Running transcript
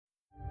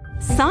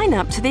Sign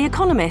up to The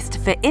Economist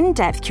for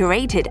in-depth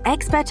curated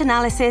expert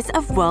analysis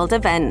of world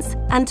events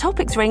and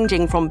topics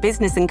ranging from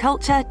business and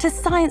culture to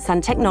science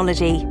and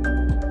technology.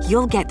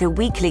 You'll get the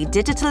weekly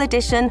digital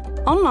edition,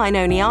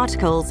 online-only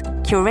articles,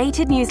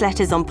 curated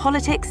newsletters on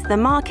politics, the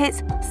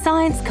markets,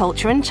 science,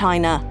 culture and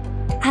China,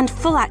 and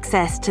full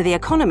access to The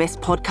Economist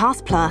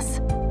Podcast Plus.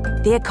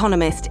 The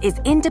Economist is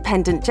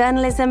independent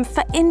journalism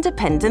for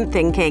independent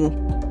thinking.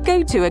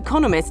 Go to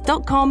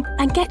economist.com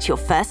and get your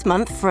first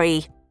month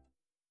free.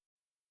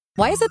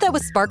 Why is it that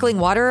with sparkling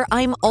water,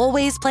 I'm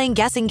always playing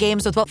guessing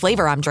games with what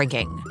flavor I'm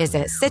drinking? Is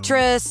it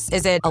citrus?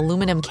 Is it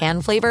aluminum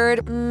can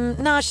flavored?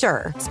 Not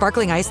sure.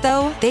 Sparkling ice,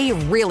 though, they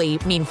really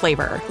mean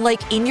flavor.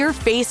 Like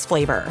in-your-face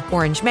flavor.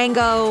 Orange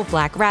mango,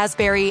 black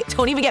raspberry.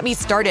 Don't even get me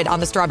started on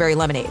the strawberry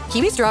lemonade.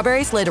 Kiwi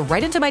strawberry slid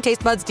right into my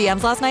taste buds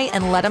DMs last night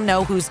and let them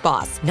know who's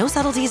boss. No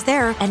subtleties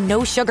there, and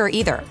no sugar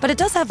either. But it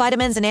does have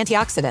vitamins and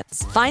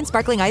antioxidants. Find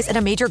sparkling ice at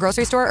a major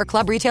grocery store or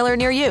club retailer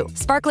near you.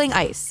 Sparkling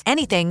ice.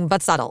 Anything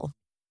but subtle.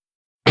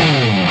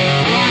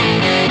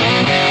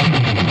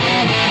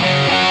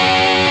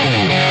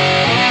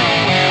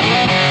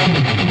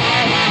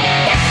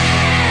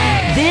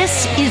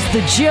 This is the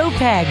Joe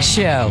Pags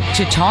Show.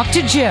 To talk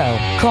to Joe,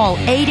 call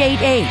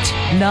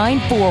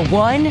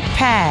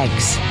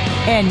 888-941-PAGS.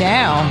 And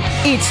now,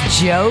 it's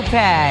Joe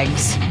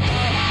Pags.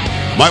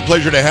 My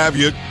pleasure to have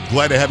you.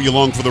 Glad to have you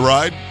along for the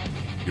ride.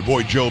 Your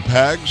boy Joe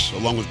Pags,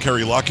 along with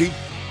Kerry Lucky.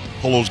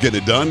 Polo's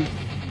getting it done.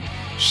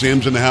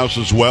 Sam's in the house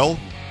as well.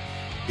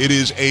 It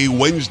is a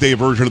Wednesday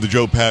version of the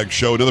Joe Pags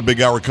Show. Another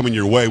big hour coming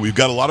your way. We've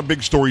got a lot of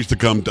big stories to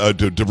come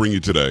to bring you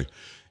today.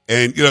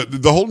 And, you know,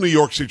 the whole New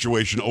York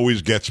situation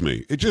always gets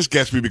me. It just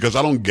gets me because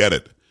I don't get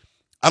it.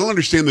 I don't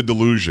understand the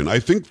delusion. I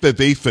think that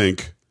they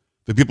think,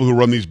 the people who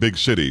run these big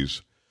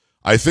cities,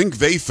 I think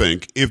they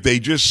think if they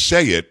just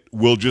say it,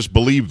 we'll just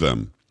believe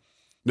them.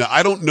 Now,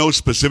 I don't know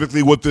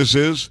specifically what this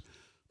is,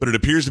 but it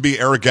appears to be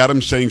Eric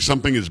Adams saying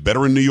something is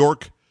better in New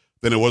York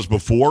than it was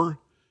before.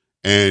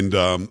 And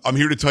I'm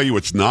here to tell you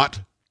it's not.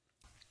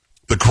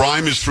 The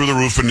crime is through the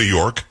roof in New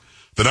York.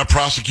 They're not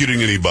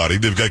prosecuting anybody.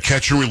 They've got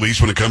catch and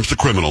release when it comes to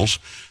criminals.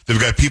 They've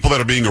got people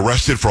that are being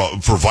arrested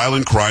for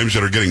violent crimes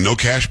that are getting no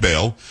cash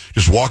bail,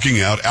 just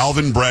walking out.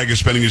 Alvin Bragg is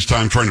spending his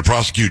time trying to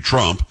prosecute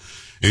Trump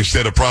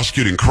instead of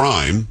prosecuting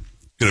crime.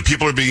 You know,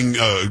 people are being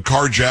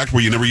carjacked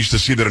where you never used to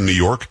see that in New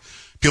York.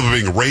 People are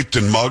being raped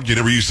and mugged. You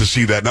never used to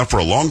see that, not for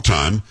a long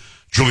time.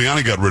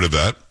 Giuliani got rid of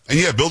that. And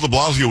yeah, Bill de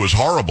Blasio was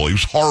horrible. He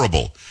was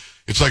horrible.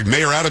 It's like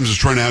Mayor Adams is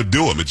trying to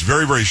outdo him. It's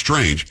very, very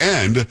strange.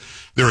 And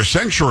they're a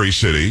sanctuary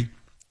city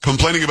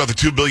complaining about the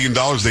 $2 billion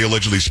they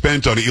allegedly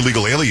spent on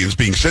illegal aliens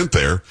being sent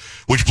there,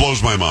 which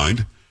blows my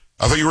mind.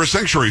 I thought you were a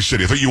sanctuary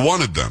city. I thought you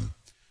wanted them.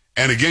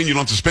 And again, you don't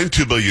have to spend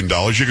 $2 billion.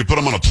 You could put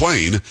them on a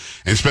plane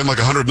and spend like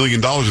 $100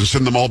 million and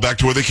send them all back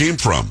to where they came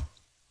from.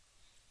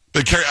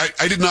 But Carrie,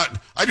 I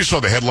just saw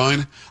the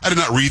headline. I did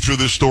not read through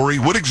this story.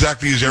 What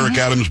exactly is Eric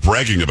Adams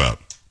bragging about?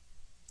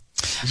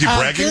 Is he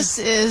bragging? This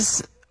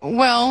is...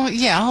 Well,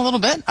 yeah, a little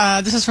bit.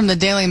 This is from the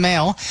Daily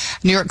Mail.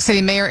 New York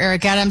City Mayor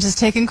Eric Adams has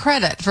taken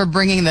credit for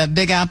bringing the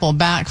Big Apple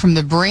back from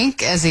the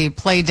brink as he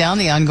played down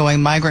the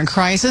ongoing migrant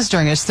crisis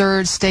during his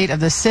third State of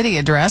the City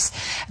address.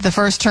 The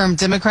first-term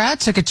Democrat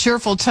took a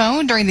cheerful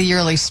tone during the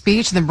yearly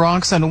speech in the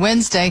Bronx on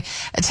Wednesday,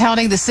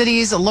 touting the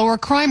city's lower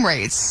crime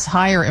rates,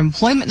 higher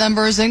employment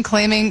numbers, and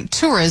claiming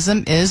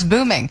tourism is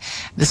booming.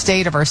 The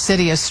state of our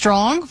city is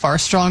strong, far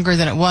stronger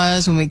than it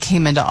was when we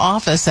came into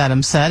office,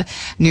 Adams said.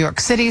 New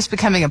York City is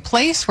becoming a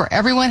place where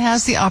everyone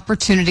has the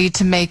opportunity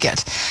to make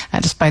it.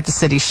 Despite the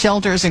city's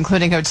shelters,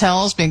 including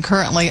hotels, being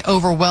currently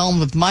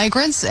overwhelmed with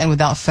migrants and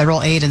without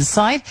federal aid in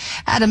sight,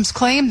 Adams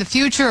claimed the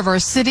future of our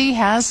city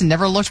has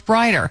never looked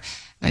brighter.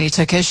 And he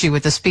took issue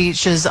with the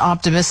speech's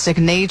optimistic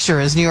nature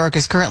as New York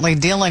is currently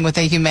dealing with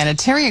a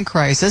humanitarian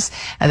crisis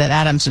and that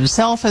Adams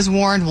himself has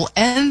warned will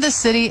end the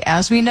city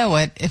as we know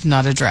it if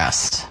not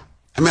addressed.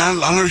 I mean, I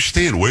don't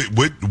understand.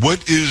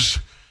 What is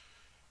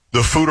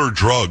the food or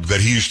drug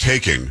that he's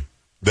taking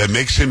that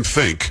makes him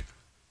think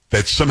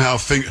that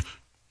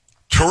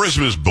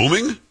tourism is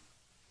booming?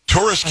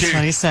 Tourists That's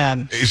what he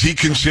said. Is he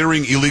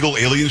considering illegal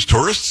aliens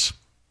tourists?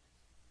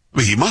 I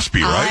mean, he must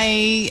be,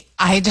 right?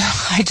 I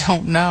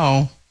don't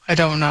know. I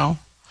don't know.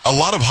 A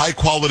lot of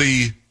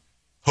high-quality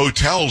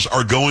hotels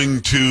are going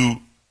to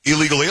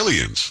illegal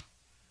aliens.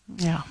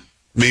 Yeah.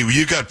 I mean,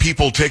 you've got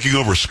people taking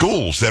over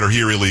schools that are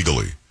here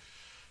illegally.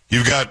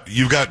 You've got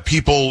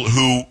people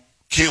who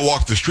can't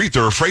walk the street.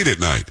 They're afraid at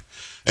night.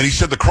 And he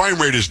said the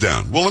crime rate is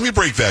down. Well, let me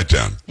break that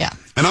down. Yeah.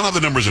 And I don't have the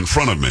numbers in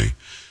front of me.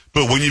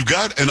 But when you've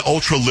got an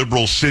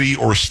ultra-liberal city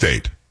or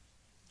state,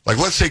 like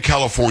let's say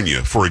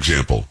California, for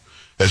example,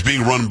 as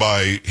being run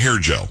by hair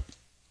gel,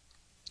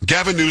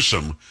 Gavin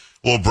Newsom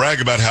will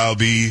brag about how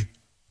the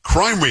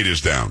crime rate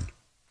is down,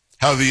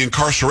 how the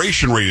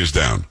incarceration rate is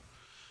down,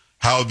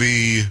 how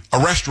the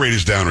arrest rate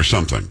is down or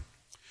something.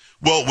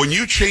 Well, when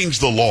you change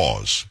the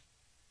laws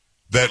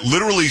that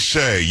literally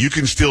say you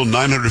can steal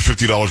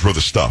 $950 worth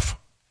of stuff,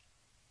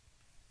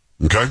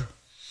 okay?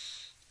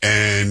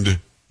 And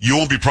you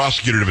won't be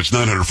prosecuted if it's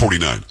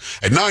 $949.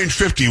 At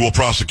 $950, we'll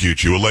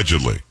prosecute you,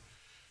 allegedly.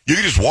 You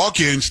can just walk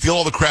in, steal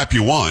all the crap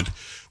you want.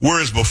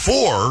 Whereas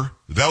before,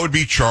 that would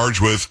be charged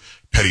with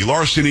petty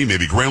larceny,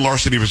 maybe grand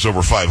larceny if it's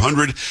over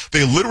 500.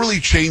 They literally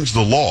changed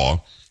the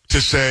law to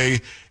say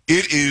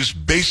it is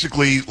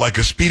basically like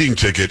a speeding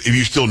ticket if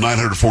you steal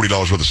 $940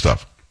 worth of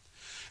stuff.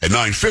 At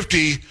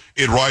 $950,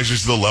 it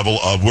rises to the level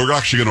of we're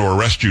actually going to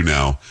arrest you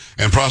now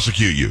and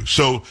prosecute you.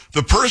 So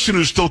the person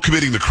who's still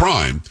committing the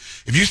crime,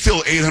 if you steal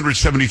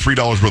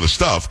 $873 worth of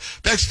stuff,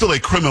 that's still a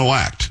criminal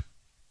act.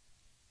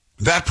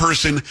 That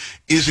person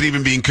isn't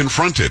even being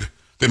confronted.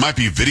 They might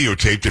be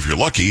videotaped if you're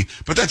lucky,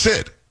 but that's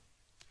it.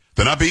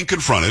 They're not being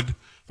confronted.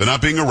 They're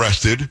not being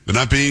arrested. They're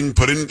not being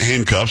put in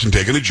handcuffs and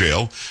taken to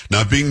jail,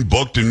 not being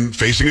booked and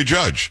facing a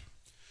judge.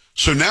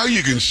 So now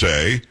you can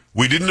say,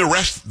 we didn't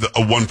arrest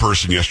one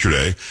person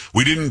yesterday.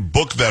 We didn't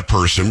book that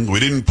person. We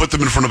didn't put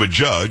them in front of a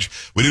judge.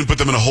 We didn't put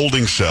them in a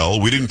holding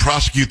cell. We didn't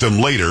prosecute them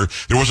later.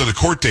 There wasn't a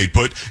court date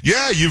put.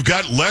 Yeah, you've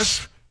got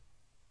less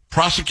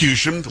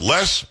prosecution,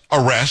 less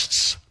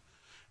arrests,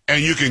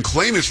 and you can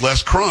claim it's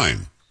less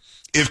crime.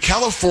 If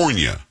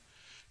California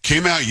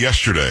came out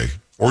yesterday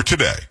or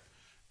today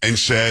and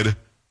said,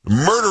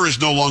 murder is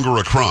no longer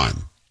a crime,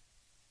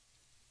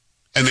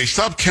 and they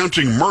stopped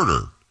counting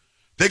murder,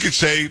 they could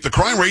say the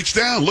crime rate's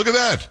down. Look at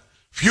that.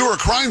 Fewer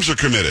crimes are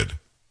committed.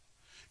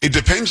 It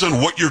depends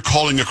on what you're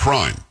calling a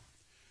crime.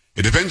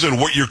 It depends on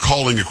what you're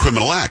calling a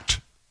criminal act.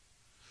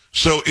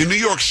 So in New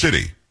York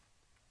City,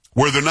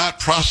 where they're not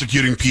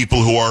prosecuting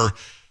people who are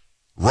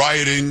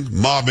rioting,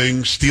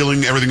 mobbing,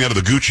 stealing everything out of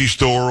the Gucci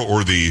store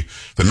or the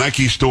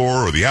Nike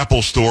store or the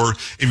Apple store,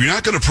 if you're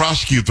not going to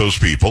prosecute those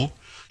people,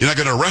 you're not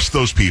going to arrest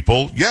those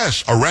people,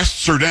 yes,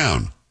 arrests are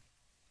down.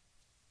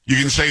 You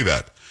can say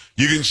that.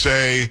 You can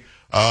say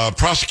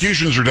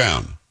prosecutions are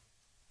down.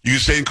 You can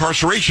say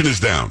incarceration is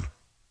down.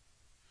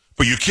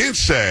 But you can't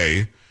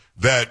say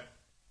that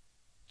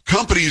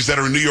companies that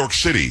are in New York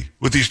City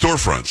with these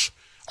storefronts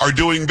are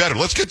doing better.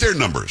 Let's get their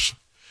numbers.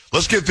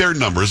 Let's get their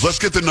numbers. Let's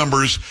get the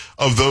numbers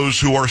of those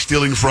who are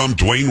stealing from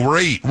Dwayne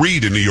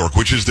Reed in New York,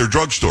 which is their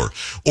drugstore,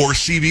 or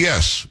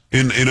CVS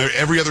in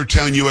every other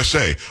town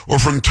USA, or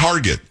from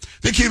Target.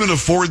 They can't even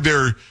afford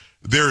their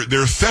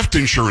theft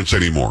insurance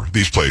anymore,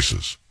 these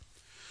places.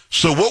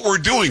 So what we're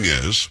doing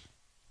is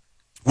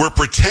we're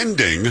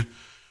pretending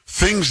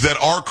things that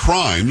are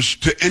crimes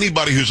to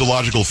anybody who's a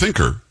logical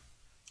thinker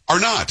are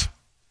not.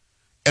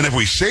 And if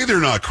we say they're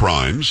not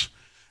crimes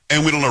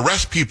and we don't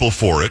arrest people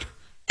for it,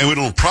 and we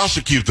don't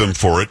prosecute them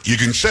for it, you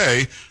can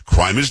say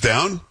crime is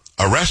down,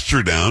 arrests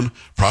are down,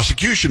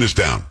 prosecution is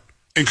down,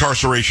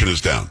 incarceration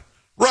is down.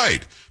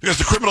 Right, because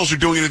the criminals are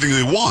doing anything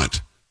they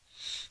want.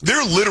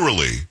 They're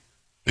literally,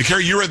 and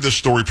Carrie, you read this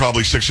story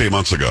probably 6-8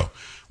 months ago,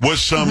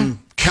 was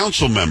some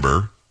council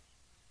member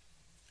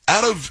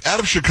out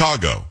of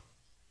Chicago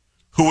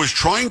who was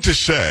trying to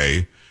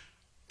say,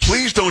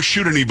 please don't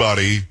shoot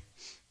anybody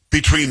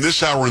between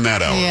this hour and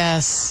that hour.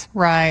 Yes,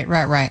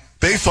 right.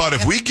 They thought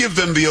if we give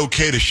them the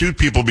okay to shoot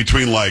people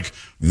between like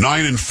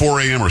 9 and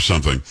 4 a.m. or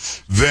something,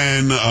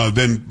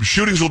 then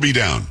shootings will be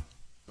down.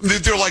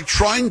 They're like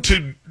trying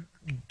to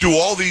do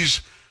all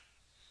these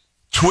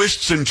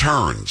twists and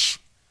turns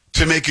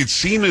to make it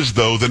seem as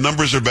though the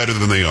numbers are better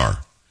than they are.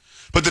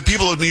 But the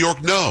people of New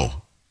York know.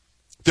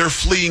 They're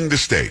fleeing the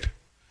state.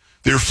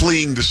 They're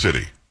fleeing the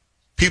city.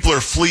 People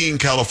are fleeing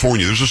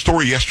California. There's a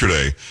story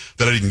yesterday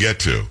that I didn't get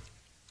to,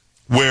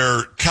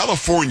 where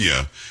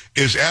California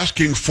is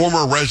asking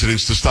former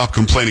residents to stop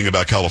complaining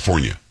about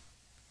California.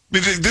 I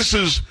mean, this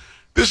is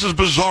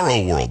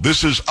bizarro world.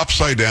 This is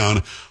upside down,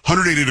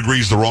 180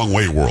 degrees the wrong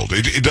way world.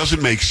 It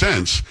doesn't make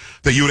sense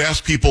that you would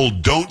ask people,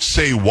 don't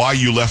say why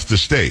you left the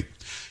state.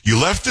 You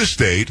left the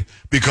state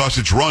because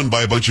it's run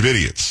by a bunch of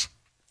idiots.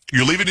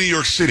 You're leaving New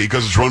York City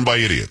because it's run by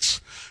idiots.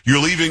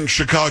 You're leaving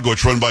Chicago,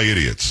 it's run by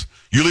idiots.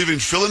 You're leaving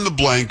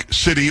fill-in-the-blank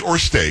city or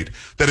state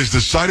that has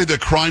decided that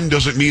crime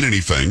doesn't mean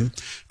anything.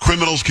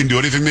 Criminals can do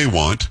anything they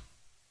want.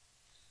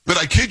 But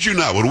I kid you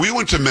not, when we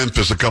went to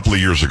Memphis a couple of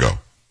years ago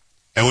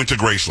and went to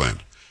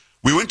Graceland,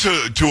 we went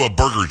to a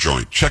burger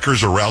joint,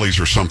 Checkers or Rallies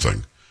or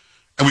something,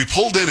 and we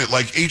pulled in at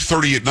like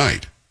 8:30 at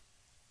night.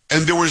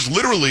 And there was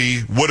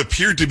literally what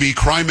appeared to be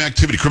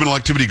criminal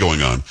activity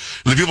going on. And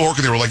the people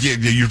working there were like, yeah,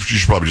 you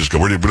should probably just go.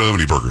 We don't have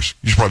any burgers.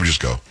 You should probably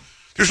just go.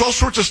 There's all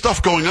sorts of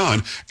stuff going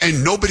on,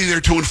 and nobody there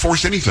to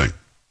enforce anything.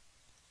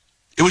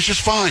 It was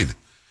just fine.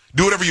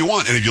 Do whatever you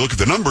want. And if you look at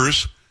the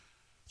numbers,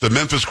 the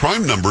Memphis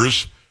crime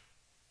numbers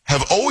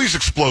have always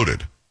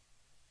exploded.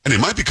 And they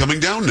might be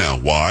coming down now.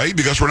 Why?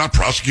 Because we're not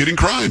prosecuting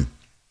crime.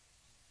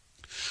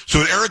 So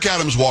when Eric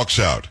Adams walks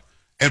out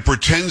and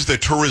pretends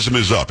that tourism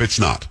is up, it's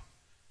not.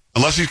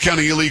 Unless he's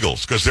counting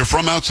illegals, because they're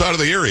from outside of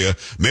the area.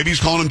 Maybe he's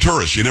calling them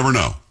tourists. You never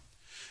know.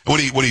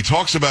 And when he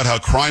talks about how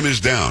crime is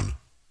down,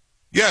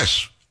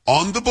 yes,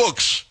 on the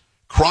books,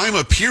 crime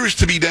appears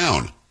to be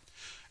down.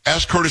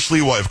 Ask Curtis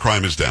Lee why if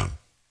crime is down.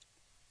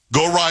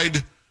 Go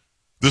ride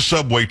the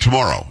subway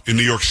tomorrow in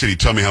New York City.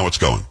 Tell me how it's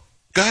going.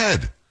 Go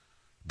ahead.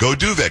 Go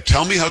do that.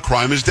 Tell me how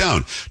crime is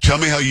down. Tell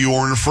me how you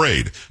weren't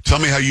afraid. Tell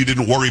me how you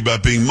didn't worry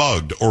about being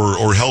mugged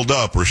or held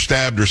up or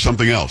stabbed or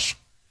something else.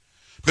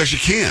 Because you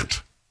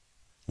can't.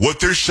 what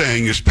they're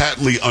saying is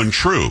patently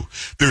untrue.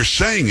 They're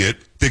saying it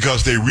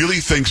because they really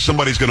think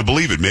somebody's going to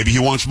believe it. Maybe he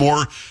wants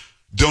more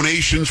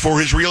donations for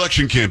his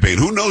reelection campaign.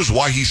 Who knows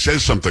why he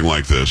says something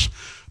like this?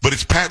 But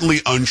it's patently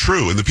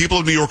untrue. And the people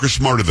of New York are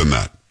smarter than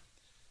that.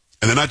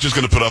 And they're not just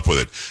going to put up with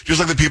it. Just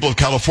like the people of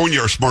California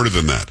are smarter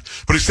than that.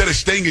 But instead of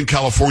staying in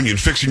California and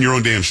fixing your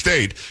own damn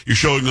state, you're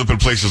showing up in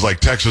places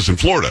like Texas and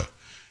Florida.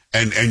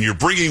 And you're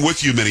bringing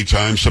with you many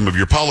times some of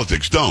your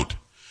politics. Don't.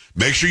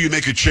 Make sure you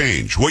make a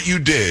change. What you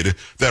did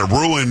that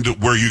ruined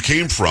where you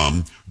came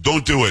from,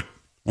 don't do it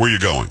where you're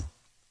going.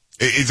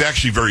 It's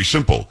actually very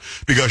simple.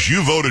 Because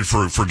you voted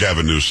for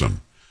Gavin Newsom.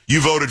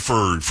 You voted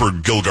for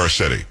Gil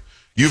Garcetti.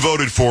 You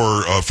voted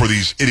for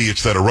these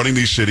idiots that are running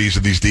these cities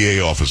and these DA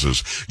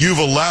offices. You've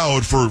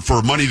allowed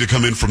for money to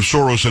come in from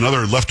Soros and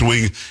other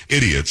left-wing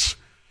idiots.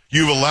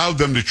 You've allowed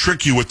them to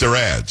trick you with their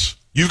ads.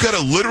 You've got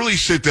to literally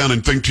sit down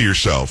and think to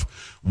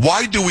yourself,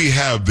 why do we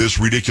have this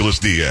ridiculous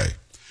DA?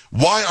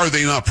 Why are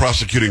they not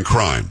prosecuting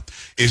crime?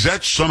 Is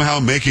that somehow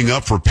making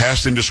up for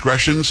past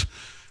indiscretions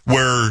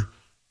where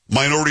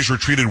minorities were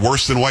treated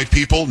worse than white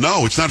people?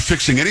 No, it's not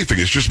fixing anything.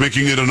 It's just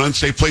making it an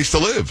unsafe place to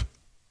live.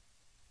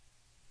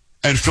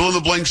 And fill in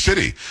the blank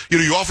city. You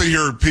know, you often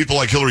hear people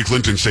like Hillary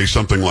Clinton say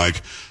something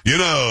like, you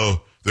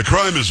know, the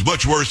crime is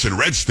much worse in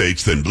red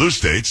states than blue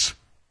states.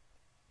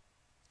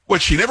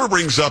 What she never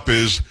brings up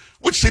is,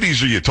 what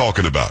cities are you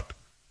talking about?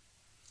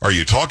 Are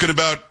you talking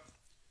about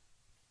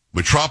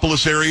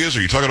metropolis areas?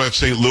 Are you talking about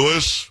St.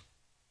 Louis?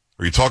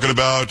 Are you talking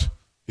about,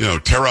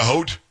 Terre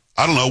Haute?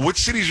 I don't know. What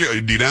cities are you,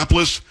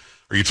 Indianapolis?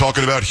 Are you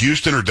talking about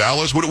Houston or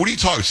Dallas? What are you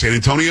talking, San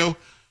Antonio?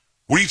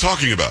 What are you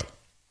talking about?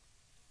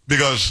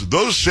 Because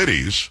those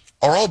cities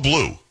are all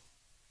blue.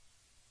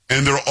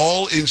 And they're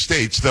all in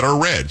states that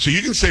are red. So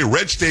you can say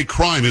red state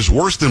crime is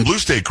worse than blue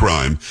state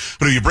crime,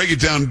 but if you break it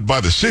down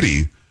by the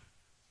city,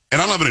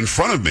 and I don't have it in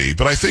front of me,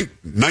 but I think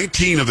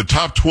 19 of the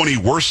top 20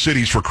 worst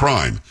cities for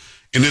crime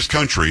in this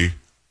country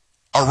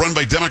are run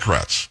by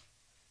Democrats.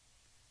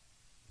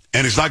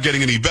 And it's not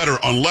getting any better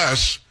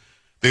unless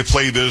they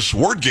play this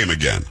word game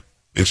again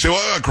and say,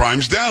 well,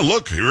 crime's down.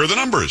 Look, here are the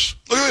numbers.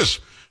 Look at this.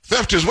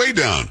 Theft is way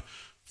down.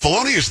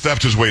 Felonious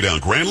theft is way down.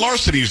 Grand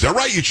larceny is down.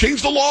 Right, you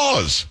changed the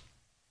laws.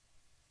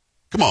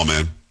 Come on,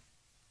 man.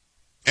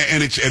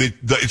 And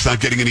it's not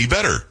getting any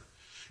better.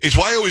 It's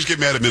why I always get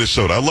mad at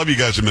Minnesota. I love you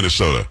guys in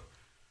Minnesota.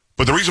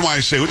 But the reason why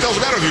I say, what the hell's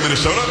the matter with you,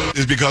 Minnesota?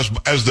 Is because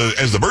as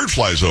the bird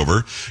flies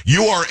over,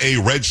 you are a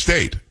red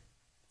state.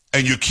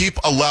 And you keep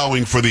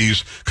allowing for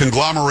these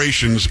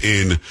conglomerations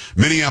in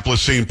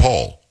Minneapolis, St.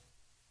 Paul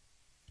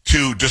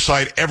to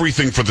decide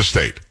everything for the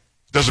state.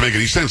 Doesn't make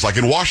any sense. Like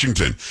in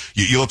Washington,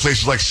 you let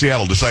places like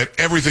Seattle decide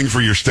everything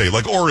for your state.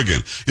 Like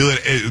Oregon, you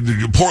let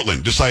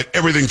Portland decide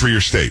everything for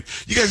your state.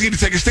 You guys need to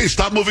take a state.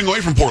 Stop moving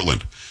away from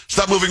Portland.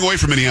 Stop moving away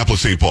from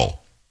Minneapolis, St.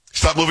 Paul.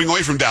 Stop moving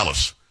away from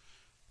Dallas.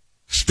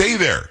 Stay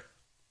there.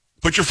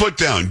 Put your foot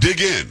down. Dig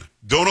in.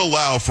 Don't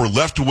allow for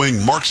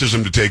left-wing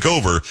Marxism to take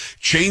over,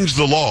 change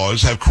the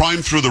laws, have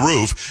crime through the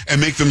roof, and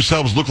make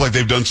themselves look like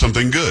they've done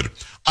something good.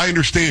 I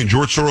understand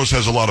George Soros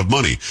has a lot of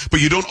money,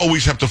 but you don't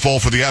always have to fall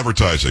for the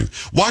advertising.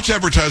 Watch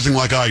advertising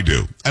like I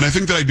do, and I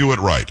think that I do it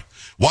right.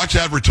 Watch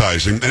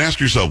advertising and ask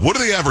yourself, what are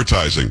they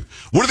advertising?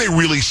 What are they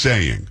really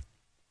saying?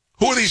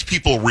 Who are these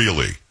people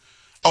really?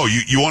 Oh,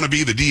 you want to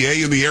be the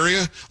DA in the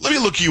area? Let me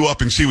look you up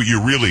and see where you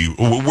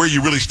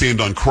really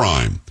stand on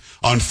crime,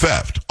 on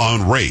theft,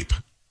 on rape.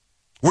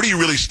 Where do you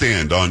really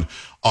stand on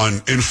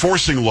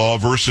enforcing law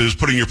versus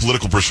putting your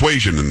political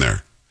persuasion in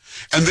there?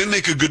 And then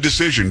make a good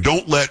decision.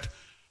 Don't let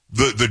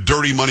the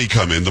dirty money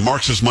come in, the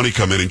Marxist money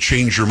come in and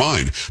change your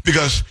mind.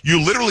 Because you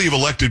literally have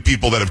elected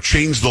people that have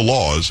changed the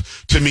laws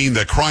to mean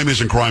that crime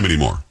isn't crime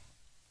anymore.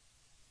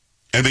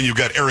 And then you've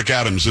got Eric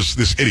Adams,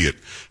 this idiot,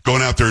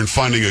 going out there and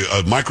finding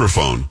a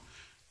microphone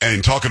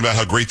and talking about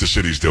how great the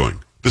city's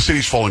doing. The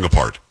city's falling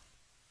apart.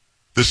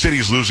 The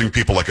city's losing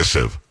people like a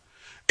sieve.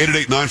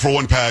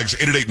 888-941-PAGS,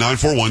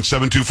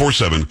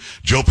 888-941-7247,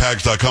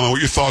 joepags.com. I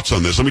want your thoughts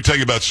on this. Let me tell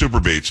you about Super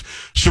Beets.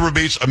 Super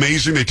Beets,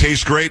 amazing. They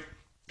taste great.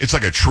 It's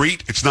like a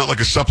treat. It's not like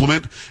a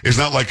supplement. It's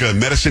not like a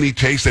medicine-y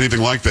taste,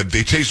 anything like that.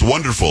 They taste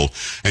wonderful.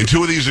 And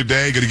 2 of these a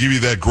day are going to give you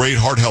that great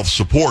heart health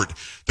support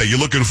that you're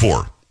looking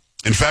for.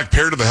 In fact,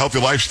 paired to the healthy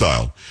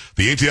lifestyle,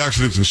 the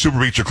antioxidants in Super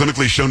Beets are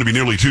clinically shown to be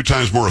nearly 2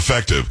 times more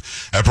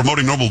effective at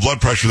promoting normal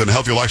blood pressure than a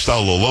healthy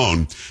lifestyle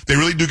alone. They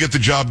really do get the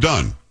job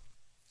done.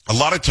 A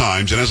lot of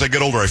times, and as I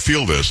get older, I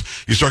feel this,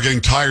 you start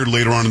getting tired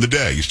later on in the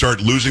day. You start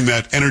losing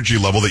that energy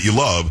level that you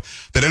love,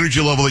 that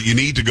energy level that you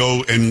need to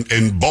go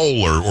and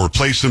bowl or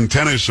play some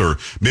tennis or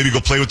maybe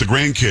go play with the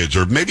grandkids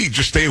or maybe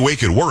just stay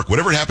awake at work,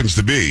 whatever it happens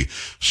to be.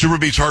 Super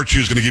Beets Heart Chew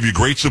is going to give you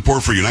great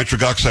support for your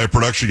nitric oxide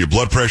production, your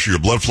blood pressure, your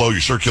blood flow,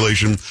 your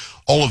circulation,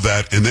 all of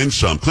that, and then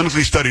some.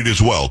 Clinically studied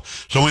as well.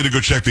 So I want you to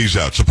go check these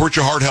out. Support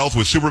your heart health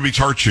with Super Beets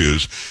Heart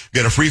Chews.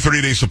 Get a free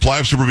 30-day supply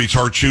of Super Beets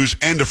Heart Chews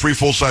and a free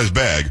full-size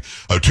bag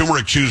of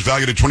turmeric chews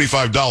valued at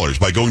 $25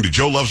 by going to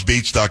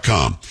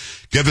joelovesbeets.com.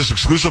 Get this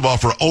exclusive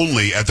offer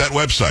only at that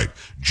website,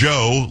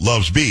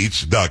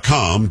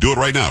 joelovesbeets.com. Do it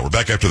right now. We're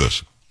back after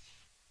this.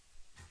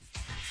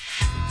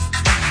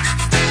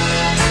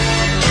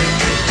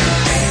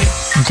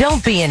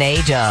 Don't be an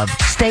A-dub.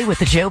 Stay with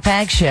the Joe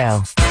Pags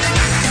Show.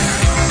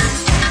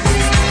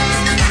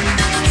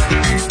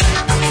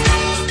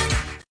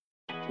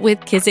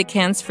 With Kizik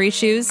hands-free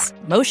shoes,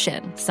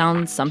 motion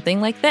sounds something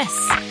like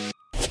this.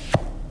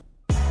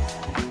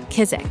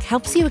 Kizik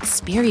helps you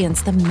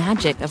experience the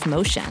magic of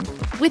motion.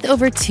 With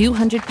over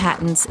 200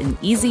 patents and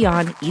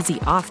easy-on,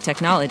 easy-off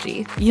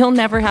technology, you'll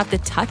never have to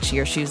touch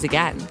your shoes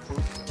again.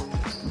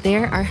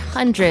 There are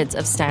hundreds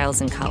of styles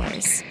and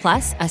colors,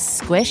 plus a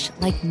squish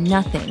like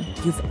nothing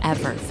you've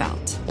ever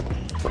felt.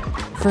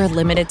 For a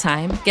limited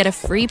time, get a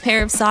free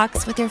pair of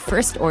socks with your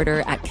first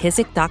order at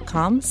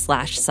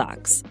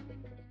kizik.com/socks.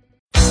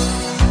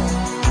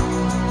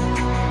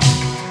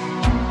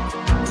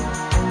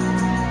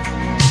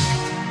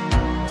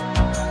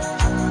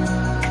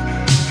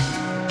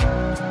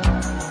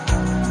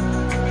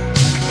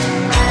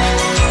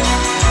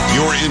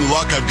 You're in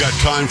luck. I've got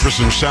time for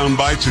some sound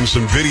bites and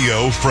some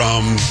video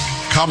from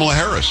Kamala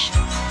Harris,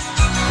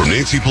 from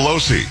Nancy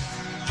Pelosi,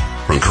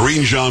 from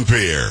Karine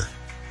Jean-Pierre.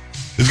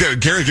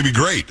 Gary's going to be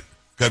great.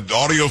 Got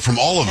audio from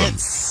all of them. It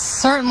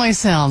certainly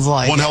sounds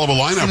like one hell of a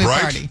lineup,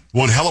 right? Party.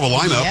 One hell of a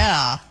lineup.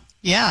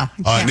 Yeah.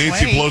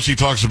 Nancy Pelosi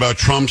talks about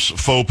Trump's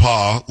faux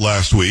pas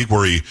last week,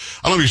 where I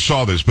don't know if you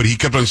saw this, but he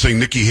kept on saying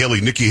Nikki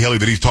Haley,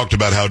 that he talked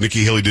about how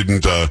Nikki Haley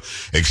didn't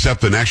accept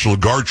the National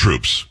Guard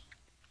troops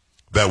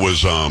that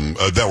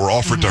were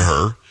offered to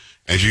her,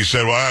 and she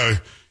said, "Well,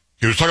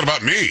 he was talking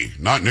about me,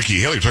 not Nikki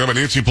Haley. He was talking about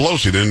Nancy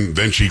Pelosi."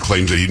 Then she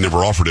claims that he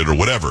never offered it or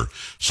whatever,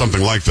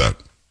 something like that.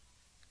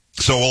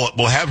 So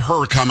we'll have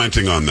her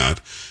commenting on that,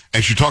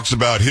 and she talks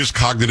about his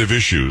cognitive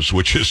issues,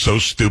 which is so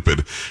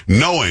stupid,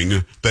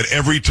 knowing that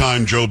every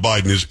time Joe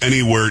Biden is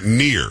anywhere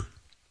near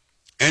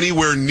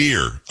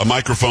a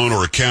microphone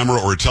or a camera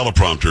or a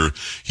teleprompter,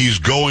 he's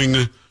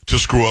going to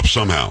screw up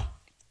somehow.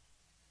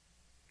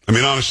 I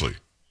mean, honestly.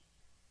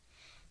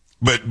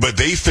 But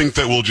they think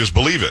that we'll just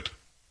believe it.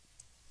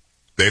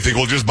 They think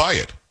we'll just buy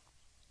it.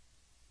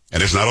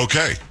 And it's not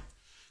okay.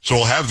 So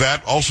we'll have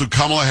that. Also,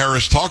 Kamala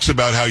Harris talks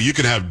about how you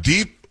can have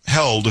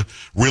deep-held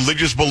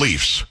religious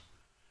beliefs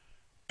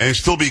and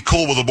still be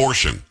cool with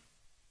abortion.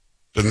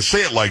 Doesn't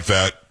say it like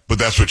that, but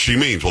that's what she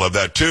means. We'll have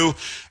that too.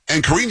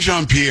 And Karine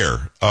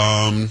Jean-Pierre,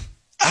 I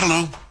don't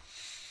know.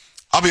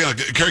 I'll be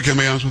honest. Carrie, can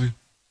I be honest with you?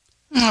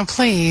 Oh,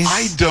 please.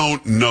 I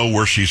don't know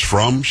where she's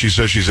from. She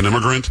says she's an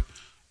immigrant.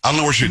 I don't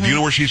know where do you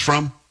know where she's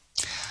from?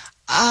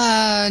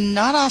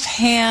 Not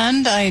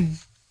offhand, I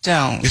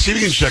don't. You see if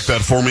you can check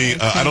that for me.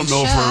 I don't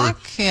know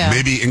if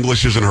maybe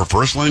English isn't her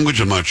first language,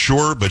 I'm not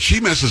sure, but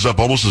she messes up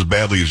almost as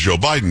badly as Joe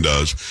Biden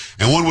does,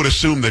 and one would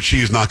assume that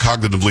she is not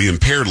cognitively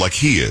impaired like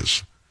he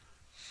is.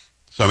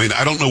 So, I mean,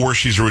 I don't know where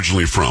she's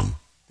originally from.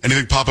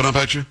 Anything popping up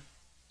at you?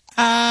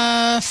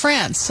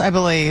 France, I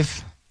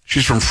believe.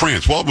 She's from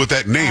France. Well, with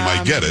that name,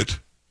 I get it.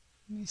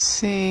 Let me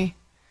see.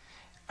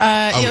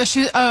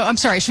 I'm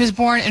sorry. She was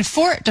born in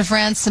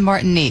Fort-de-France,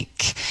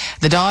 Martinique,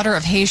 the daughter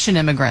of Haitian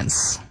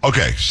immigrants.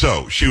 Okay,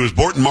 so she was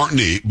born in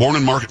Martinique.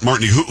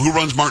 Who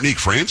runs Martinique?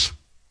 France?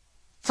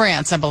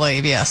 France, I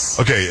believe, yes.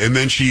 Okay, and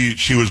then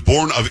she was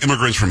born of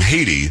immigrants from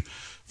Haiti,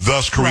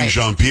 thus Karine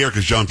Jean-Pierre,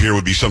 because Jean-Pierre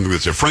would be something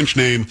that's a French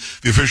name.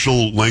 The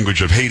official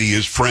language of Haiti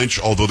is French,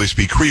 although they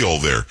speak Creole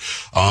there.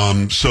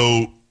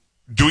 So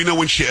do we know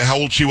how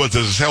old she was?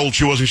 Does it say how old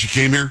she was when she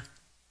came here?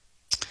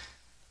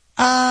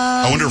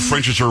 I wonder if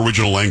French is her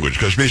original language,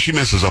 because she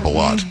messes up a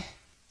lot.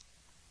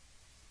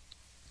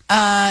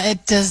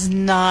 It does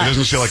not. It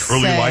doesn't say like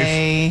early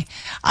life.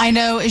 I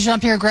know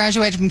Jean-Pierre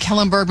graduated from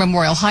Kellenberg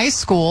Memorial High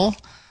School,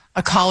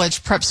 a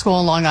college prep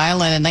school in Long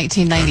Island in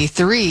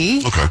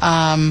 1993. Okay.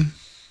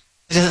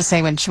 It doesn't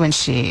say when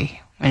she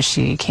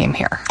came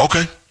here.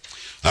 Okay.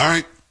 All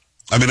right.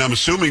 I mean, I'm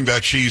assuming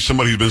that she's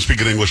somebody who's been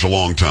speaking English a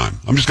long time.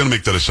 I'm just going to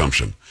make that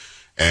assumption.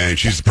 And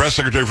she's the press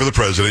secretary for the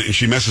president, and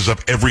she messes up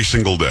every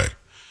single day.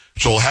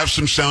 So we'll have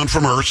some sound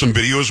from her, some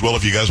video as well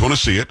if you guys want to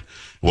see it.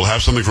 We'll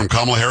have something from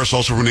Kamala Harris,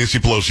 also from Nancy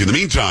Pelosi. In the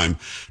meantime,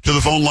 to the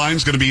phone line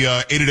is going to be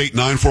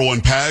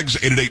 888-941-PAGS,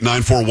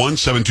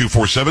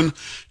 888-941-7247,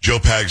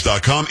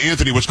 joepags.com.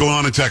 Anthony, what's going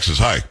on in Texas?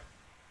 Hi.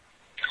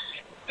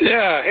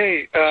 Yeah,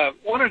 hey,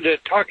 wanted to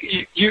talk.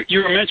 You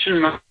were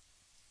mentioning...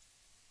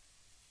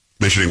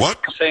 Mentioning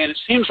what? Saying it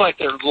seems like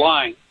they're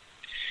lying.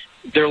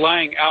 They're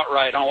lying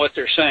outright on what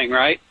they're saying,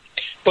 right?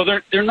 Well,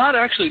 they're not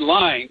actually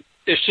lying.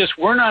 It's just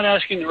we're not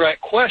asking the right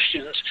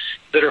questions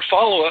that are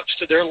follow-ups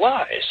to their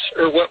lies,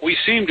 or what we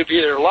seem to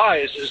be their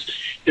lies. Is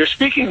they're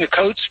speaking the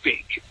code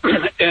speak,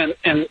 and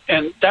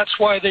that's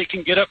why they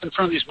can get up in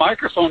front of these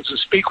microphones and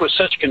speak with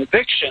such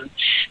conviction,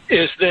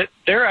 is that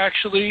they're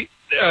actually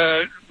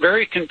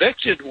very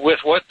convicted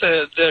with what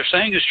they're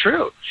saying is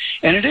true,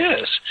 and it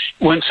is.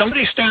 When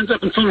somebody stands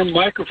up in front of a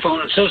microphone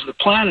and says the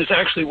plan is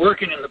actually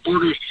working and the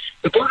border's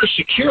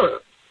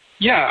secure,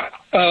 yeah.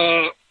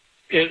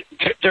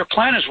 Their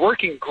plan is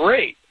working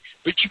great,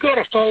 but you got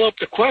to follow up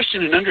the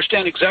question and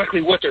understand exactly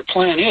what their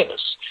plan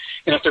is.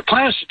 And if their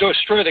plan is to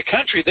destroy the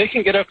country, they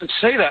can get up and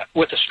say that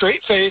with a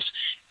straight face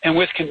and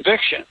with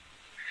conviction.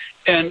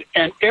 And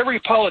every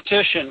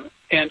politician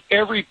and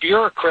every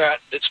bureaucrat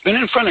that's been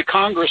in front of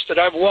Congress that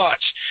I've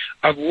watched,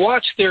 I've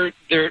watched their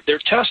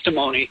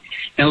testimony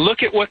and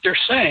look at what they're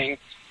saying.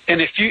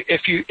 And if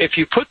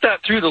you put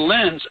that through the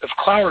lens of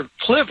Cloward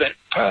Pliven,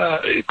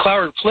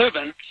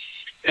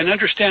 and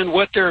understand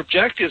what their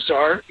objectives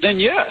are, then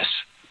yes,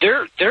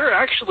 they're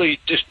actually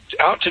just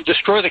out to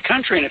destroy the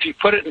country. And if you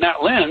put it in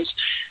that lens,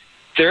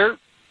 they're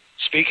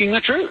speaking the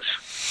truth.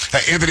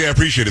 Hey, Anthony, I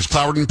appreciate it. It's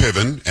Cloward and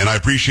Piven, and I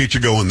appreciate you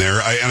going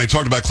there. I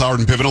talked about Cloward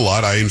and Piven a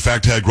lot. I, in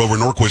fact, had Grover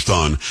Norquist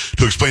on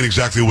to explain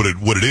exactly what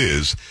it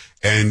is.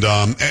 And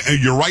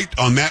you're right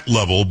on that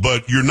level,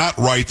 but you're not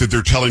right that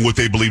they're telling what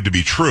they believe to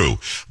be true.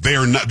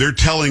 They're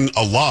telling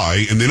a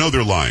lie, and they know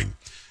they're lying.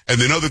 And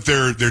they know that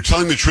they're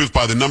telling the truth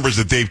by the numbers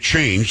that they've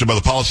changed and by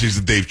the policies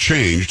that they've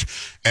changed.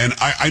 And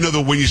I know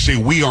that when you say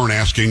we aren't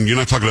asking, you're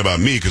not talking about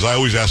me, because I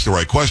always ask the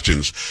right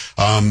questions.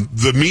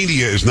 The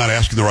media is not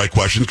asking the right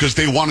questions because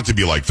they want it to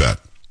be like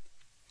that.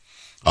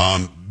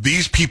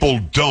 These people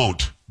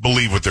don't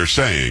believe what they're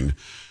saying.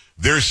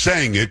 They're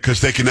saying it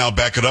because they can now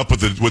back it up with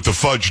the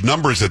fudge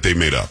numbers that they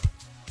made up.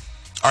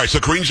 All right, so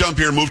Karine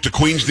Jean-Pierre moved to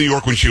Queens, New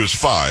York when she was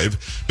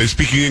 5. Been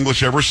speaking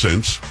English ever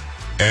since.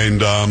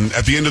 And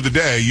at the end of the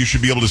day, you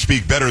should be able to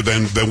speak better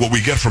than what we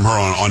get from her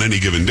on any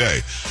given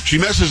day. She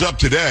messes up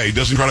today,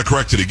 doesn't try to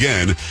correct it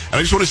again. And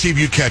I just want to see if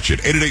you catch it.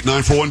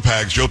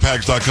 888-941-PAGS,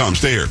 joepags.com.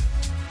 Stay here.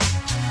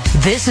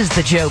 This is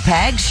the Joe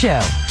Pags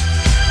Show.